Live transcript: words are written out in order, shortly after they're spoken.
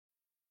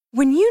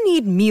When you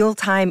need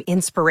mealtime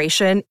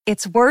inspiration,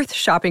 it's worth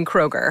shopping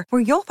Kroger,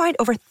 where you'll find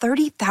over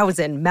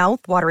 30,000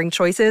 mouth-watering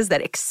choices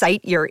that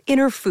excite your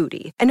inner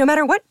foodie. And no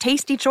matter what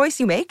tasty choice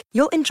you make,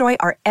 you'll enjoy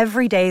our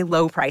everyday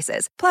low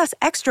prices, plus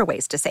extra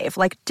ways to save,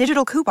 like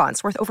digital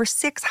coupons worth over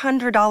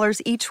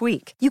 $600 each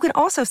week. You can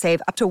also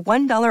save up to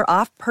 $1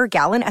 off per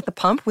gallon at the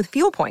pump with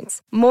fuel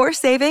points. More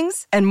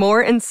savings and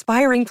more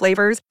inspiring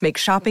flavors make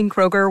shopping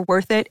Kroger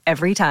worth it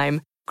every time.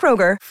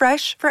 Kroger,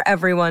 fresh for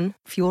everyone.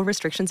 Fuel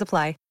restrictions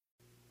apply.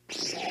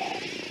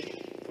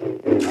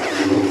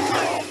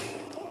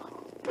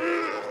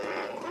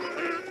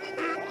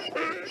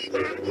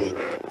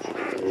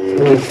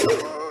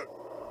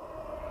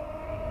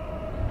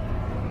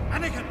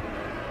 Anakin!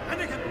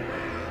 Anakin!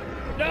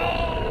 No!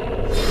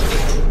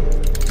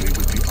 We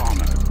would be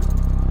honored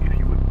if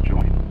you would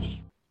join us.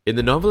 In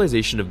the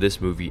novelization of this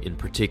movie in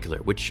particular,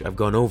 which I've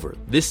gone over,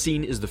 this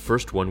scene is the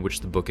first one which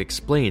the book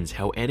explains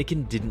how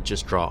Anakin didn't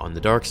just draw on the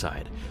dark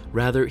side.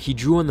 Rather, he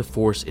drew on the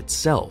Force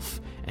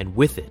itself, and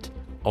with it,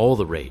 all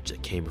the rage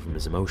that came from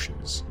his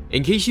emotions.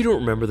 In case you don't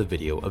remember the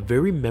video, a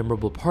very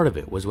memorable part of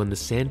it was when the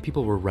Sand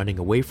People were running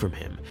away from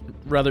him.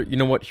 Rather, you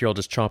know what, here I'll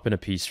just chop in a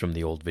piece from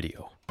the old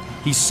video.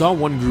 He saw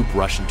one group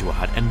rush into a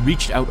hut and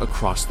reached out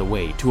across the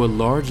way to a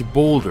large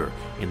boulder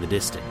in the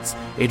distance.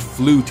 It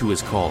flew to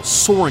his call,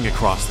 soaring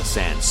across the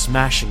sand,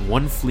 smashing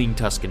one fleeing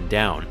Tusken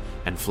down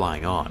and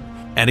flying on.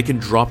 Anakin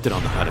dropped it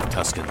on the hut of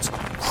Tuskens,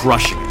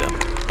 crushing them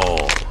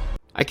all.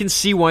 I can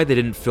see why they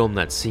didn't film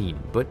that scene,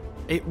 but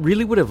it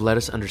really would have let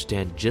us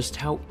understand just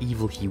how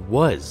evil he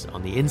was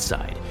on the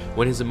inside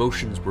when his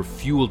emotions were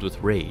fueled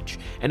with rage,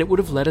 and it would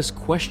have let us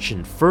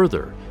question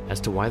further as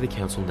to why the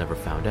Council never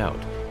found out,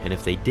 and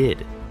if they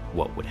did,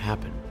 what would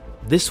happen.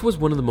 This was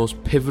one of the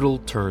most pivotal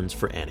turns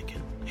for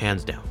Anakin,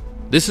 hands down.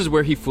 This is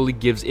where he fully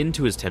gives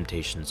into his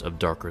temptations of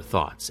darker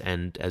thoughts,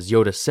 and as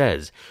Yoda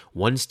says,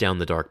 once down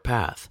the dark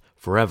path,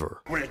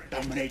 forever. Will it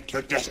dominate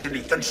your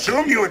destiny?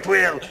 Consume you it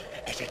will,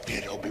 as it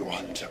did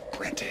Obi-Wan's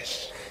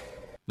apprentice.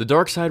 The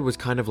dark side was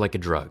kind of like a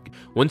drug.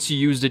 Once you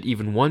used it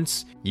even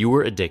once, you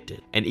were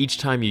addicted, and each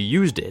time you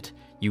used it,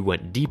 you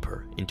went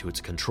deeper into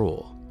its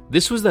control.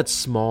 This was that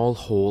small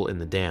hole in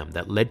the dam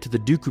that led to the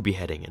Dooku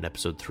beheading in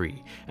Episode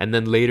 3, and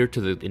then later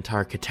to the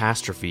entire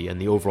catastrophe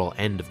and the overall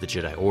end of the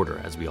Jedi Order,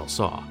 as we all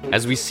saw.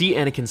 As we see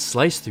Anakin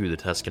slice through the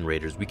Tusken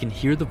Raiders, we can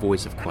hear the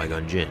voice of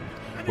Qui-Gon Jinn,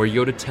 where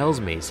Yoda tells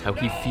Mace how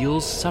he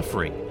feels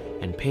suffering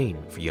and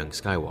pain for young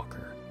Skywalker.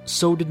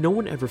 So did no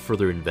one ever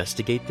further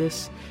investigate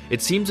this?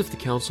 It seems if the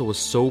Council was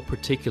so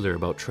particular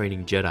about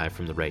training Jedi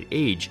from the right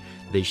age,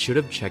 they should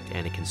have checked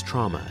Anakin's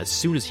trauma as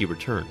soon as he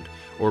returned,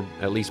 or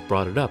at least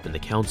brought it up in the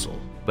Council.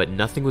 But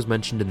nothing was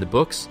mentioned in the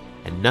books,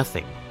 and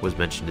nothing was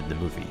mentioned in the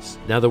movies.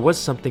 Now there was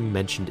something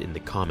mentioned in the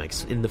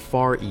comics, in the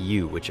Far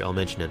EU, which I'll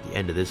mention at the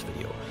end of this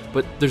video,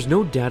 but there's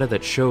no data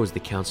that shows the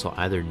Council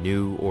either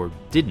knew or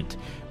didn't,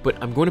 but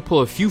I'm going to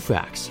pull a few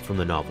facts from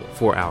the novel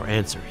for our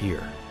answer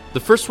here. The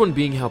first one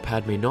being how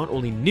Padme not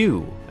only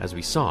knew, as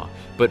we saw,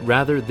 but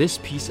rather this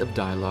piece of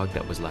dialogue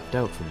that was left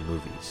out from the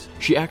movies.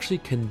 She actually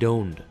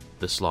condoned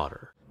the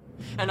slaughter.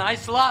 And I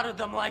slaughtered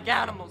them like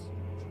animals.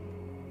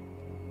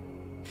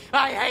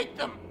 I hate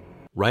them!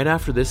 Right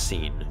after this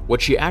scene,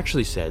 what she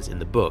actually says in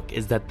the book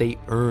is that they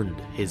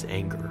earned his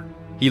anger.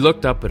 He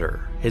looked up at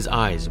her, his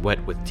eyes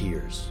wet with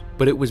tears.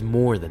 But it was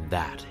more than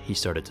that, he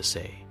started to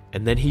say.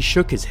 And then he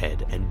shook his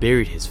head and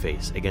buried his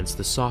face against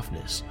the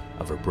softness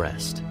of her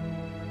breast.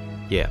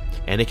 Yeah,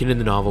 Anakin in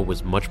the novel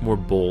was much more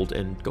bold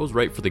and goes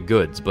right for the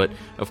goods, but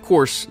of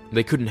course,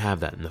 they couldn't have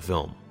that in the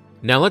film.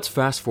 Now let's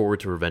fast forward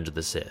to Revenge of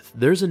the Sith.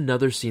 There's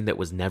another scene that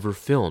was never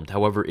filmed,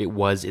 however it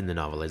was in the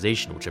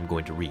novelization, which I'm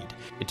going to read.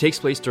 It takes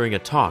place during a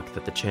talk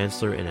that the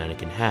Chancellor and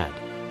Anakin had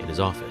in his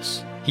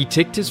office. He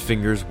ticked his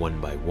fingers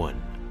one by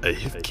one. I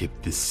have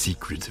kept the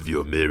secret of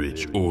your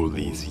marriage all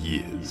these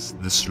years,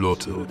 the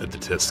slaughter at the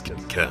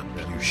Tusken camp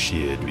you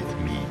shared with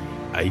me.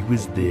 I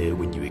was there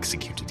when you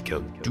executed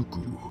Count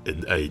Dooku,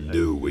 and I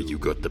know where you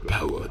got the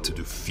power to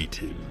defeat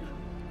him.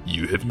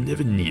 You have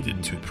never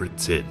needed to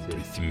pretend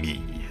with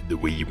me the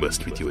way you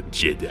must with your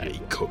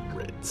Jedi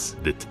comrades,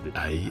 that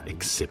I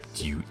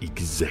accept you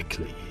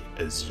exactly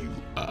as you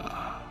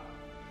are.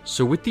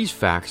 So with these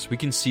facts, we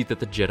can see that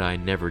the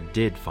Jedi never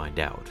did find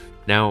out.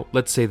 Now,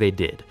 let's say they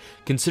did.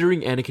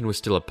 Considering Anakin was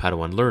still a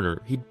Padawan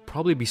learner, he'd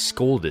probably be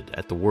scolded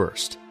at the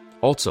worst.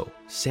 Also,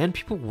 Sand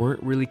People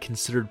weren't really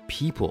considered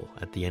people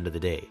at the end of the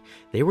day.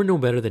 They were no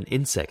better than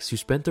insects who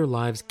spent their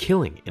lives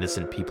killing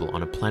innocent people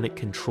on a planet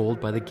controlled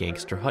by the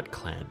Gangster Hutt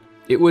clan.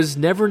 It was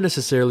never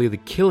necessarily the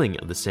killing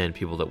of the Sand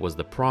People that was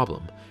the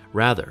problem,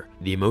 rather,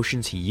 the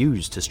emotions he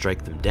used to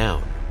strike them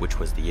down, which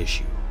was the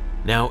issue.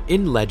 Now,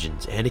 in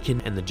Legends,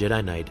 Anakin and the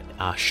Jedi Knight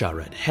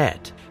Asharet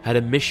Het had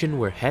a mission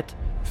where Het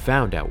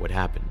found out what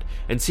happened,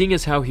 and seeing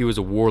as how he was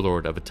a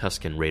warlord of a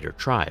Tusken Raider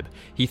tribe,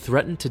 he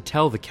threatened to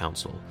tell the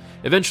Council.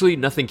 Eventually,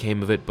 nothing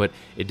came of it, but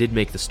it did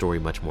make the story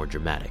much more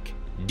dramatic.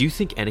 Do you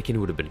think Anakin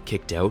would have been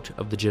kicked out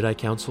of the Jedi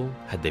Council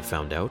had they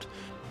found out?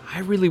 I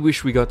really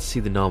wish we got to see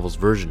the novel's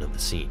version of the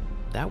scene.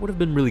 that would have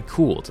been really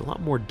cool. It's a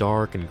lot more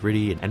dark and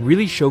gritty and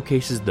really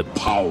showcases the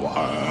Power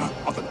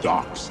of the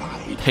dark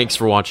side. Thanks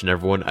for watching,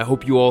 everyone. I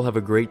hope you all have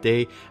a great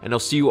day, and I'll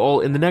see you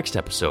all in the next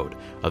episode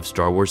of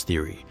Star Wars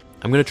Theory.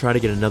 I'm going to try to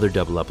get another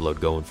double upload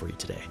going for you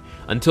today.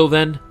 Until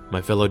then,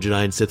 my fellow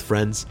Jedi and Sith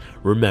friends,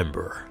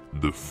 remember,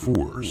 The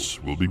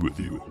Force will be with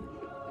you.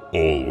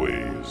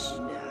 Always.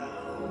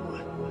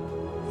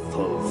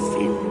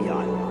 Fulfill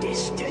your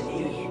destiny.